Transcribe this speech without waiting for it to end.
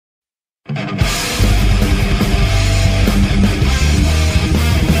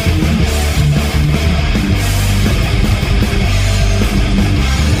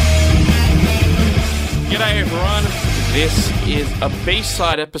This is a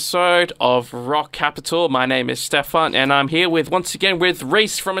B-side episode of Rock Capital. My name is Stefan, and I'm here once again with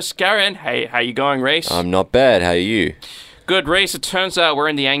Reese from Ascarin. Hey, how you going, Reese? I'm not bad. How are you? Good, Reese. It turns out we're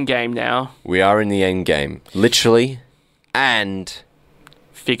in the end game now. We are in the end game, literally, and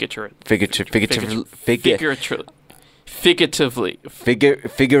Figuratively.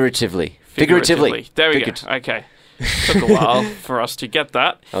 There we go. Okay. Took a while for us to get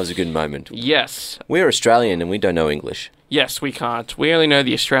that. That was a good moment. Yes. We're Australian and we don't know English. Yes, we can't. We only know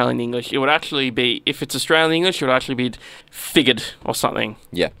the Australian English. It would actually be, if it's Australian English, it would actually be figured or something.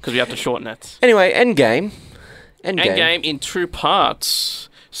 Yeah. Because we have to shorten it. Anyway, Endgame. Endgame in two parts.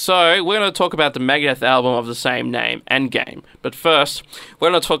 So, we're going to talk about the Megadeth album of the same name, Endgame. But first,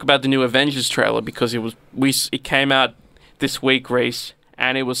 we're going to talk about the new Avengers trailer because it came out this week, Reese,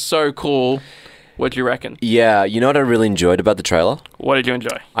 and it was so cool. What do you reckon? Yeah, you know what I really enjoyed about the trailer? What did you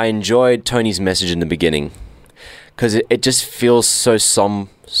enjoy? I enjoyed Tony's message in the beginning. Because it just feels so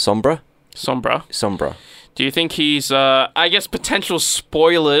somber. Sombra. Do you think he's, I guess, potential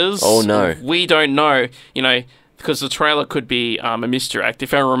spoilers? Oh, no. We don't know, because the trailer could be a misdirect.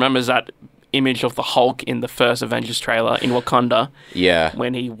 If anyone remembers that image of the Hulk in the first Avengers trailer in Wakanda. Yeah.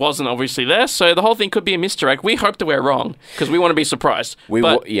 When he wasn't obviously there, so the whole thing could be a misdirect. We hope that we're wrong, because we want to be surprised.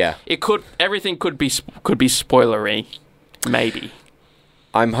 Everything could be spoilery, maybe.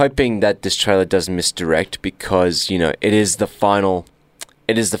 I'm hoping that this trailer doesn't misdirect because, it is the final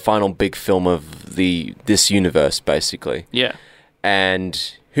big film of this universe, basically. Yeah.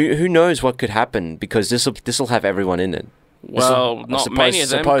 And who knows what could happen, because this'll have everyone in it. Well, not many of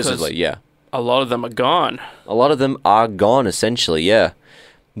them. Supposedly, yeah. A lot of them are gone. A lot of them are gone, essentially, yeah.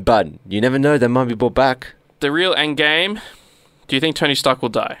 But you never know, they might be brought back. The real Endgame, do you think Tony Stark will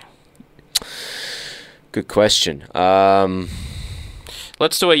die? Good question.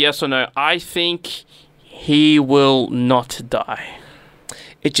 Let's do a yes or no. I think he will not die.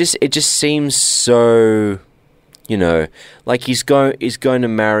 It just seems so, like he's going to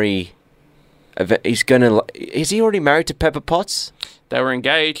marry. Is he already married to Pepper Potts? They were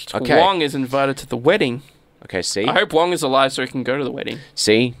engaged. Okay. Wong is invited to the wedding. Okay, see? I hope Wong is alive so he can go to the wedding.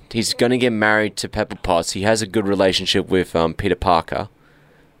 See? He's going to get married to Pepper Potts. He has a good relationship with Peter Parker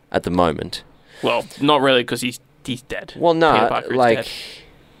at the moment. Well, not really, because he's dead. Well, no, dead.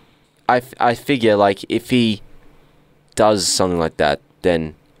 I figure, if he does something like that,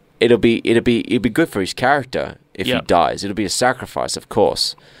 then it'll be good for his character if he dies. It'll be a sacrifice, of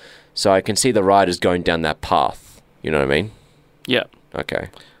course. So I can see the writers going down that path. You know what I mean? Yeah. Okay.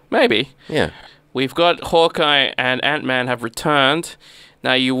 Maybe. Yeah. We've got Hawkeye and Ant-Man have returned.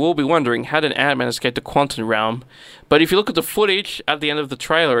 Now, you will be wondering, how did Ant-Man escape the quantum realm? But if you look at the footage at the end of the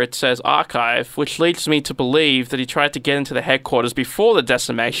trailer, it says Archive, which leads me to believe that he tried to get into the headquarters before the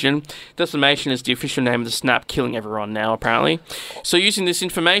decimation. Decimation is the official name of the snap, killing everyone now, apparently. So using this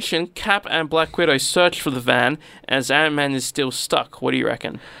information, Cap and Black Widow search for the van, as Ant-Man is still stuck. What do you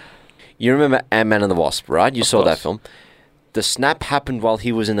reckon? You remember Ant-Man and the Wasp, right? You saw course. that film. The snap happened while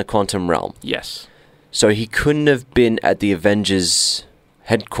he was in the quantum realm. Yes. So he couldn't have been at the Avengers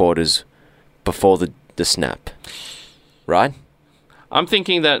headquarters before the snap, right? I'm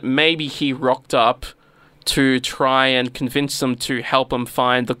thinking that maybe he rocked up to try and convince them to help him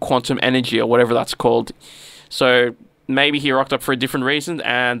find the quantum energy or whatever that's called. So maybe he rocked up for a different reason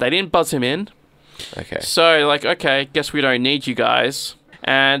and they didn't buzz him in. Okay. So, okay, guess we don't need you guys.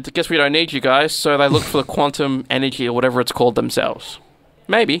 And guess we don't need you guys, so they look for the quantum energy or whatever it's called themselves.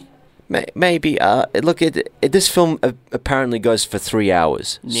 Maybe. Maybe. Look, this film apparently goes for 3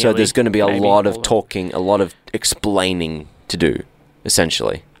 hours. Nearly. So there's going to be a lot of More. talking, a lot of explaining to do,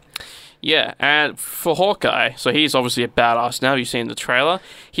 essentially. Yeah, and for Hawkeye, so he's obviously a badass now, you've seen the trailer.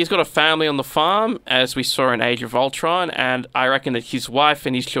 He's got a family on the farm, as we saw in Age of Ultron, and I reckon that his wife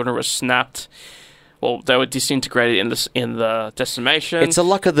and his children were snapped. Well, they were disintegrated in the decimation. It's a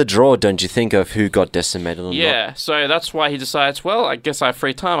luck of the draw, don't you think, of who got decimated or not? So that's why he decides, well, I guess I have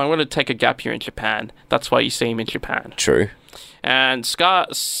free time. I'm going to take a gap year in Japan. That's why you see him in Japan. True. And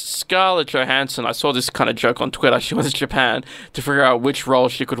Scarlett Johansson, I saw this kind of joke on Twitter. She went to Japan to figure out which role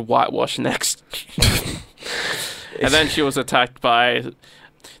she could whitewash next. And then she was attacked by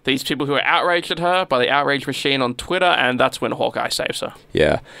these people who were outraged at her, by the outrage machine on Twitter, and that's when Hawkeye saves her.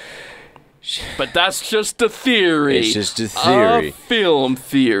 Yeah. But that's just a theory. It's just a theory. A film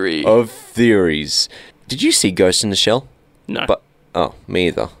theory. Of theories. Did you see Ghost in the Shell? No. Me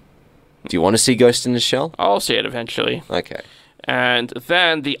either. Do you want to see Ghost in the Shell? I'll see it eventually. Okay. And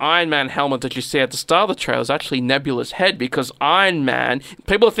then the Iron Man helmet that you see at the start of the trailer is actually Nebula's head, because Iron Man,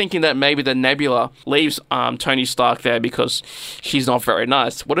 people are thinking that maybe the Nebula leaves Tony Stark there because she's not very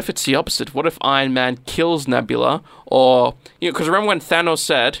nice. What if it's the opposite? What if Iron Man kills Nebula? Or, because remember when Thanos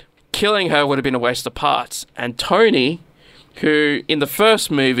said killing her would have been a waste of parts, and Tony, who in the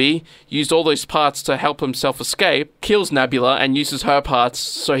first movie used all those parts to help himself escape, kills Nebula and uses her parts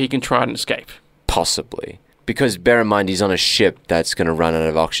so he can try and escape. Possibly. Because bear in mind, he's on a ship that's going to run out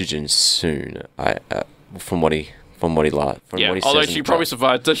of oxygen soon. From what he although she probably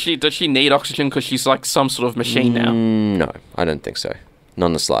survived. Does she need oxygen because she's like some sort of machine now? No, I don't think so. Not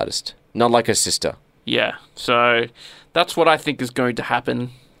in the slightest. Not like her sister. Yeah, so that's what I think is going to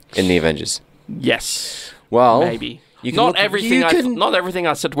happen in the Avengers. Yes. Well, maybe. Not everything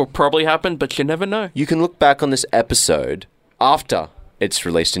I said will probably happen, but you never know. You can look back on this episode after it's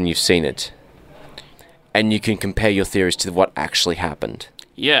released and you've seen it, and you can compare your theories to what actually happened.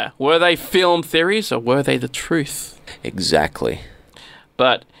 Yeah. Were they film theories or were they the truth? Exactly.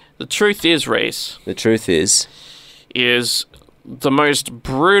 But the truth is, Reese. The truth is the most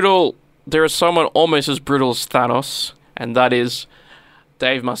brutal... There is someone almost as brutal as Thanos, and that is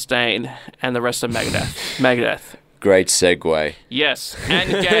Dave Mustaine and the rest of Megadeth. Megadeth. Great segue. Yes.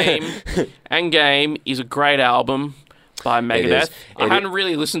 Endgame is a great album by Megadeth. I hadn't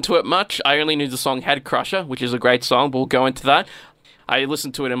really listened to it much. I only knew the song Head Crusher, which is a great song, but we'll go into that. I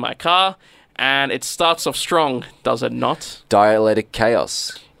listened to it in my car, and it starts off strong, does it not? Dialectic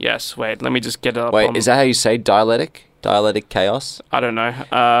chaos. Yes, wait, let me just get it up. Wait, is that how you say dialectic? Dialectic chaos? I don't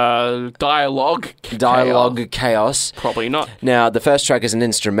know. Dialogue chaos. Probably not. Now, the first track is an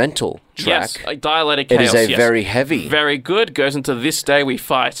instrumental track. Yes, dialectic chaos. It is very heavy. Very good. Goes into This Day We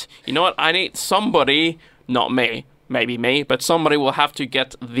Fight. You know what? I need somebody, not me, maybe me, but somebody will have to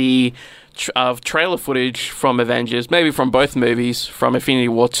get the trailer footage from Avengers, maybe from both movies, from Infinity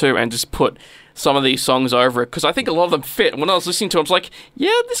War 2, and just put some of these songs over it, because I think a lot of them fit. When I was listening to them, I was like,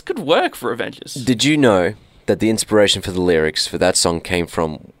 yeah, this could work for Avengers. Did you know that the inspiration for the lyrics for that song came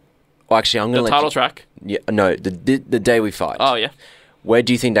from... Well, actually, I'm going to the title track? Yeah, no, the Day We Fight. Oh, yeah. Where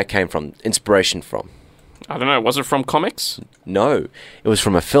do you think that came from? Inspiration from? I don't know. Was it from comics? No, it was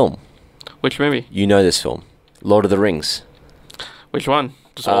from a film. Which movie? You know this film. Lord of the Rings. Which one?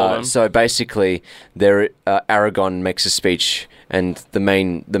 Just all of them? So basically, Aragorn makes a speech, and the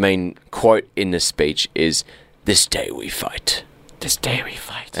main quote in the speech is, "This day we fight." This day we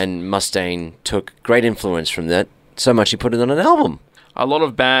fight. And Mustaine took great influence from that, so much he put it on an album. A lot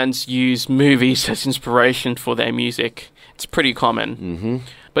of bands use movies as inspiration for their music. It's pretty common. Mm-hmm.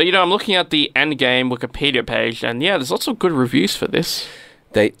 But, I'm looking at the Endgame Wikipedia page, and yeah, there's lots of good reviews for this.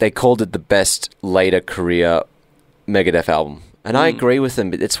 They called it the best later career Megadeth album. And I agree with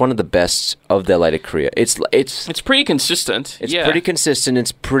them. It's one of the best of their later career. It's pretty consistent. It's pretty consistent.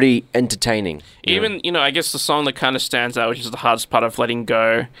 It's pretty entertaining. Even, I guess the song that kind of stands out, which is the hardest part of Letting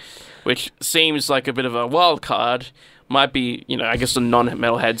Go, which seems like a bit of a wild card, might be, I guess the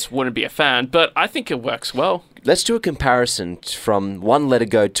non-metalheads wouldn't be a fan, but I think it works well. Let's do a comparison from one Let It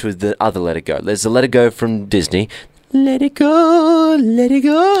Go to the other Let It Go. There's the Let It Go from Disney. Let it go, let it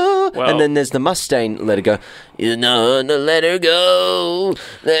go. Well, and then there's the Mustaine Let It Go. Let her go,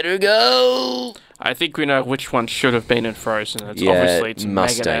 let her go. I think we know which one should have been in Frozen. Obviously it's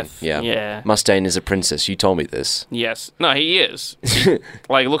Mustaine. Megadeth. Yeah. Mustaine is a princess. You told me this. Yes. No, he is.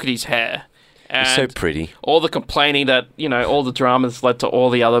 Look at his hair. And he's so pretty. All the complaining that, all the dramas led to all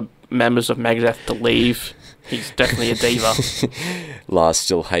the other members of Megadeth to leave. He's definitely a diva. Lars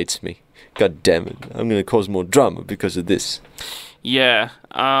still hates me. God damn it. I'm going to cause more drama because of this. Yeah.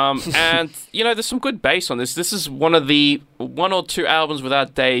 And, there's some good bass on this. This is one of the one or two albums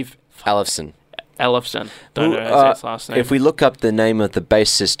without Dave Ellefson. Don't know his last name. If we look up the name of the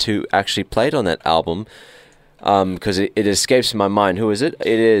bassist who actually played on that album, because it escapes my mind. Who is it?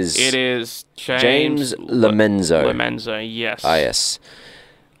 It is James Lemenzo. Lemenzo, yes. Ah, yes.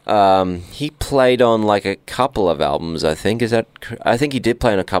 He played on a couple of albums, I think. I think he did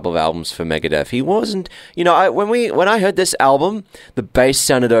play on a couple of albums for Megadeth. He wasn't, when I heard this album, the bass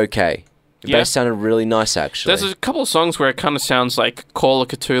sounded okay. The bass sounded really nice, actually. There's a couple of songs where it kind of sounds like Call of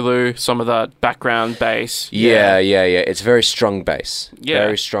Cthulhu, some of that background bass. Yeah. It's very strong bass. Yeah.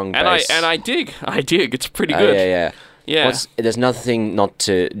 Very strong bass. And I dig. It's pretty good. Yeah. There's nothing not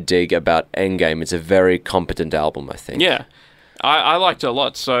to dig about Endgame. It's a very competent album, I think. Yeah. I liked it a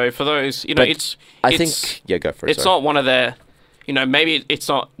lot. So for those, go for it. It's not one of their, maybe it's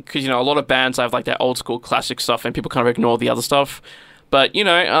not, because, a lot of bands have their old school classic stuff and people kind of ignore the other stuff. But,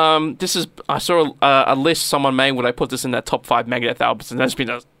 this is, I saw a list someone made when I put this in their top 5 Megadeth albums, and there's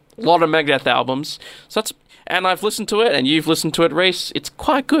been A lot of Megadeth albums. And I've listened to it, and you've listened to it, Reese. It's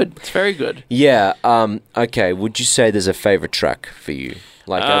quite good. It's very good. Yeah. Okay. Would you say there's a favorite track for you?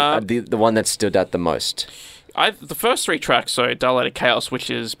 Like the one that stood out the most? The first 3 tracks, so Dilated Chaos, which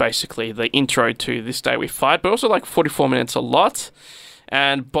is basically the intro to This Day We Fight, but also like 44 minutes a lot.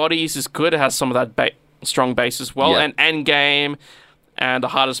 And Bodies is good. It has some of that strong bass as well. Yeah. And Endgame and The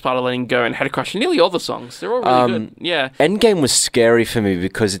Hardest Part of Letting Go and Head Crush. Nearly all the songs. They're all really good. Yeah. Endgame was scary for me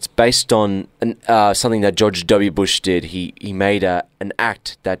because it's based on something that George W. Bush did. He made an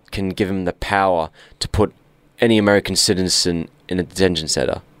act that can give him the power to put any American citizen in a detention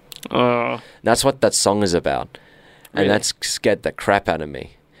center. That's what that song is about. And that's scared the crap out of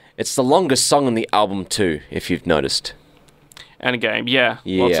me. It's the longest song on the album too, if you've noticed. Endgame, yeah.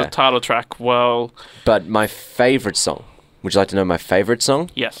 Well, it's a title track. Well... But my favourite song... Would you like to know my favourite song?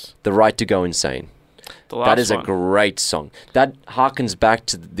 Yes. The Right to Go Insane. That is a great song. That harkens back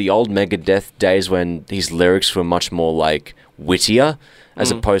to the old Megadeth days when his lyrics were much more like wittier as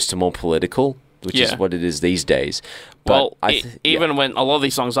opposed to more political, which is what it is these days. But even when a lot of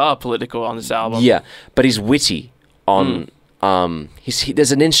these songs are political on this album. Yeah, but he's witty on...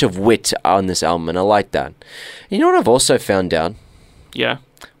 there's an inch of wit on this album, and I like that. You know what I've also found out? Yeah.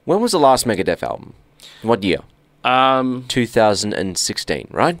 When was the last Megadeth album? What year? 2016,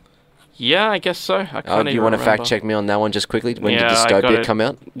 right? Yeah, I guess so. I can't even Do you want to remember. fact check me on that one just quickly? When did Dystopia come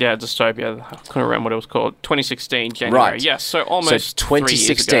out? Yeah, Dystopia. I couldn't remember what it was called. 2016, January. Right. Yes, so almost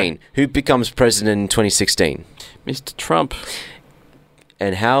 2016. 3 years ago. Who becomes president in 2016? Mr. Trump.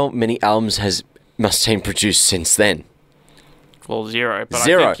 And how many albums has Mustaine produced since then? Well, 0. But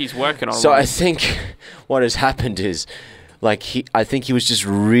 0. I think he's working on So one. I think what has happened is... I think he was just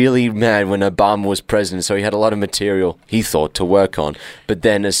really mad when Obama was president, so he had a lot of material, he thought, to work on. But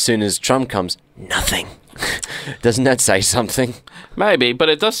then as soon as Trump comes, nothing. Doesn't that say something? Maybe, but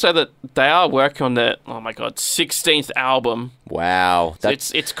it does say that they are working on the, 16th album. Wow. So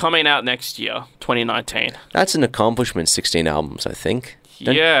it's coming out next year, 2019. That's an accomplishment, 16 albums, I think.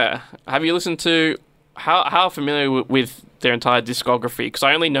 Yeah. Have you listened to... How familiar with their entire discography? Because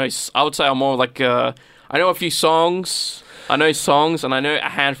I would say I'm more like... I know a few songs... I know songs and I know a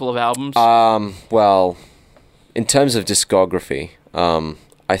handful of albums. Well, in terms of discography,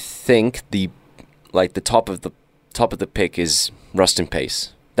 I think the top of the pick is Rust in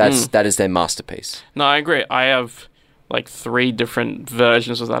Peace. That is their masterpiece. No, I agree. I have 3 different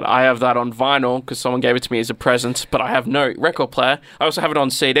versions of that. I have that on vinyl because someone gave it to me as a present, but I have no record player. I also have it on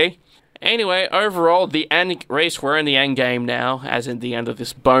CD. Anyway, overall, we're in the end game now, as in the end of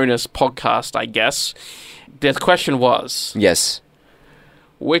this bonus podcast, I guess. The question was... Yes.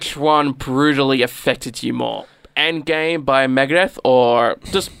 Which one brutally affected you more? Endgame by Megadeth or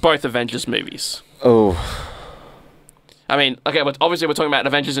just both Avengers movies? Oh. I mean, okay, but obviously we're talking about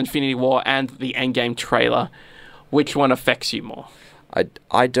Avengers Infinity War and the Endgame trailer. Which one affects you more?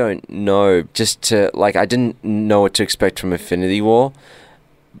 I don't know. I didn't know what to expect from Infinity War,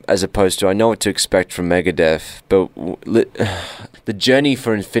 as opposed to I know what to expect from Megadeth. But the journey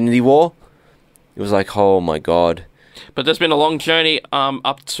for Infinity War... It was like, oh my god. But there's been a long journey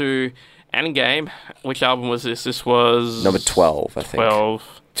up to Endgame. Which album was this? This was... Number 12, I think.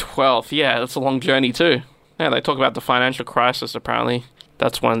 12, yeah, that's a long journey too. Yeah, they talk about the financial crisis, apparently.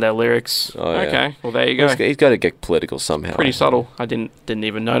 That's one of their lyrics. Oh, yeah. Okay, well, there you go. He's got to get political somehow. Pretty subtle. I didn't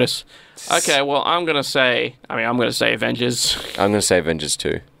even notice. Okay, well, I'm going to say Avengers. I'm going to say Avengers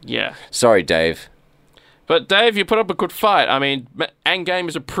too. Yeah. Sorry, Dave. But, Dave, you put up a good fight. I mean, Endgame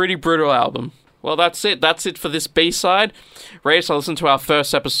is a pretty brutal album. Well, that's it. That's it for this B-side. Reese, I listened to our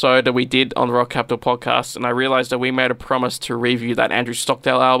first episode that we did on the Rock Capital podcast, and I realized that we made a promise to review that Andrew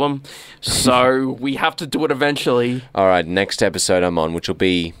Stockdale album, so we have to do it eventually. All right, next episode I'm on, which will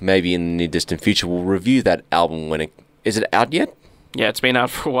be maybe in the near-distant future, we'll review that album when it... Is it out yet? Yeah, it's been out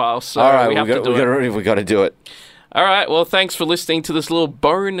for a while, so all right, we have to do it. We got to do it. All right, well, thanks for listening to this little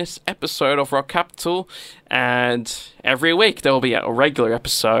bonus episode of Rock Capital, and every week there will be a regular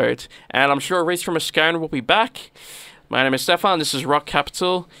episode, and I'm sure Reese from Ascone will be back. My name is Stefan, this is Rock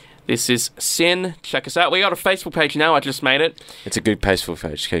Capital, this is Sin, check us out. We got a Facebook page now, I just made it. It's a good Facebook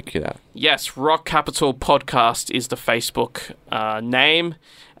page, check it out. Yes, Rock Capital Podcast is the Facebook name,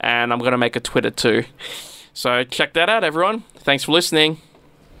 and I'm going to make a Twitter too. So check that out, everyone. Thanks for listening.